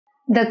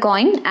The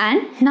coin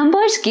and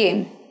numbers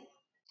game.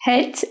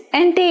 Heads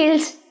and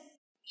tails.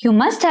 You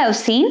must have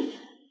seen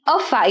a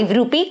 5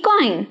 rupee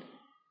coin.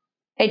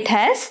 It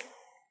has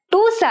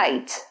two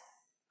sides.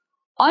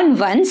 On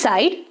one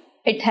side,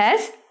 it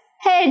has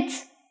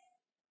heads.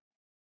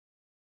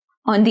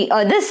 On the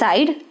other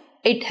side,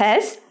 it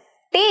has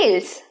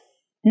tails.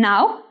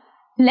 Now,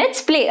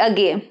 let's play a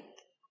game.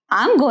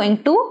 I'm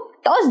going to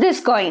toss this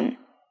coin.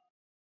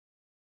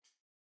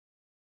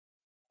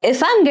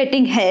 If I'm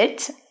getting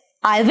heads,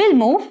 I will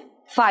move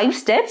 5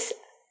 steps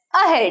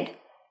ahead.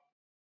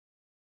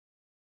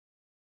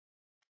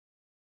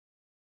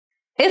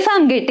 If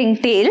I'm getting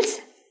tails,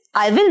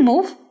 I will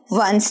move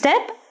 1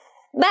 step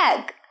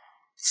back.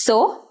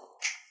 So,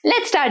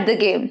 let's start the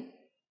game.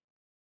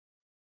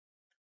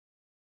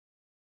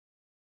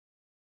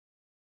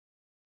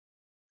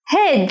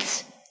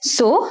 Heads.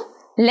 So,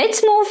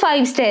 let's move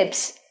 5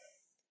 steps.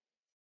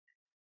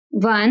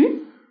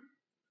 1,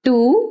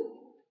 2,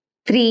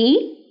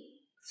 3,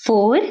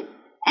 4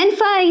 and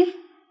 5.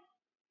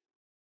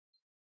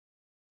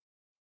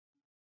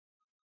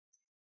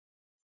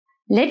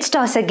 Let's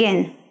toss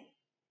again.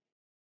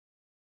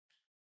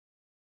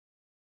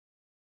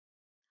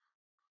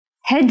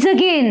 Heads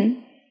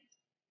again.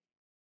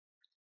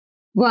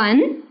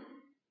 1,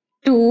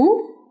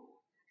 2,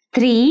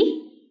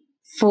 3,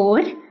 4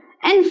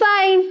 and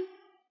 5.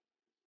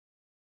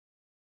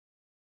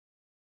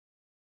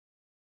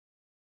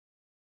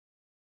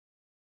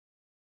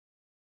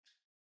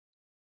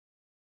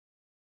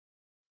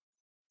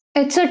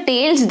 It's a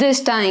tails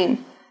this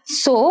time.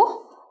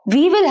 So,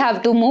 we will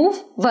have to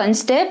move 1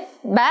 step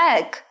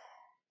back.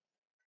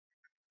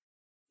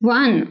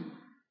 1.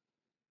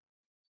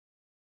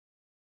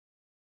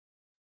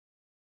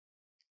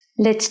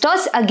 Let's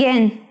toss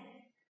again.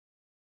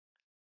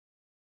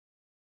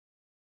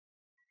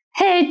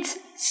 Heads.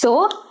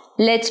 So,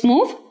 let's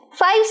move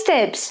 5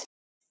 steps.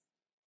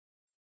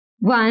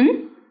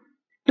 1,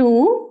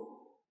 2,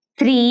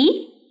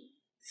 3,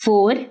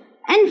 4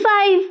 and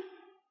 5.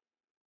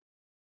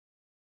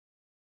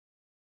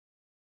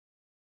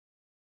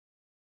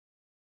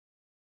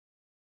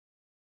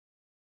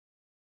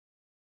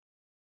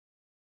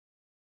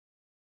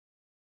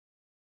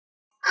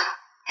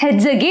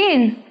 Heads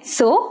again.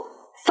 So,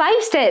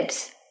 5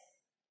 steps.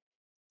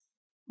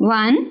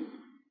 1,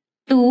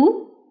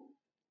 2,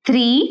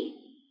 3,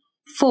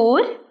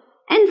 4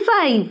 and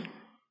 5.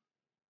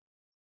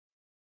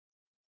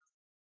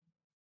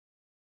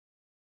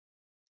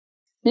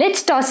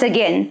 Let's toss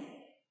again.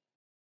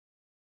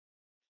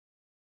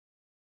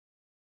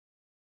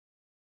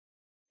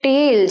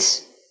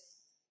 Tails.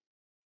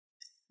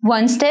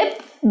 1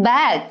 step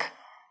back.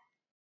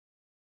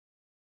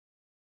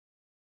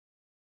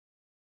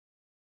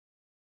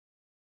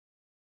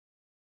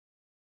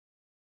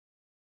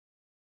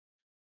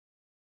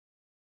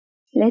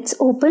 Let's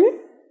open.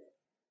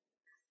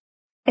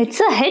 It's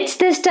a heads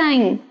this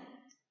time.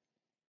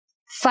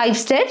 5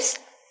 steps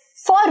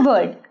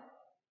forward.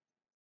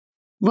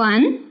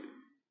 1,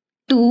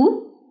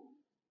 2,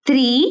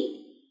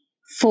 3,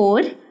 4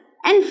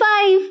 and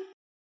 5.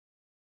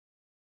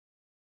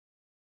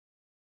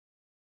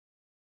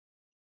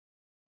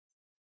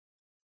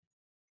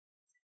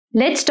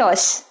 Let's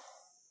toss.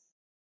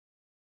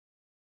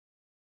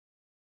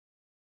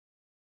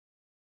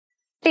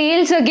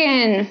 Tails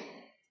again.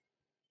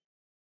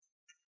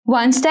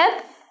 1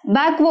 step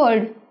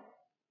backward.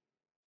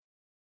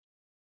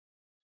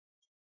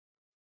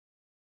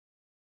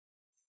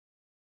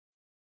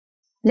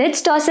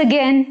 Let's toss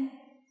again.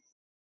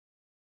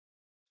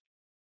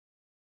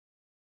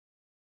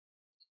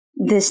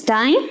 This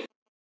time,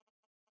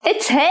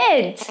 it's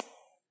heads.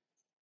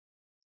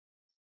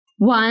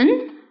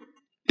 1,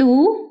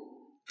 2,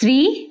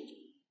 3.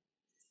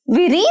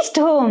 We reached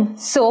home,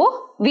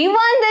 so we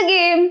won the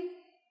game.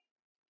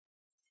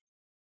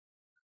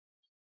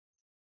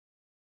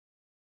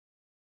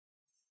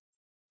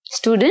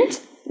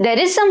 Students, there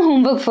is some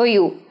homework for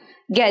you.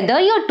 Gather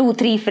your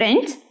 2-3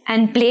 friends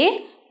and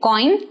play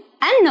coin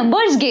and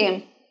numbers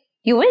game.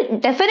 You will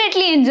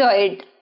definitely enjoy it.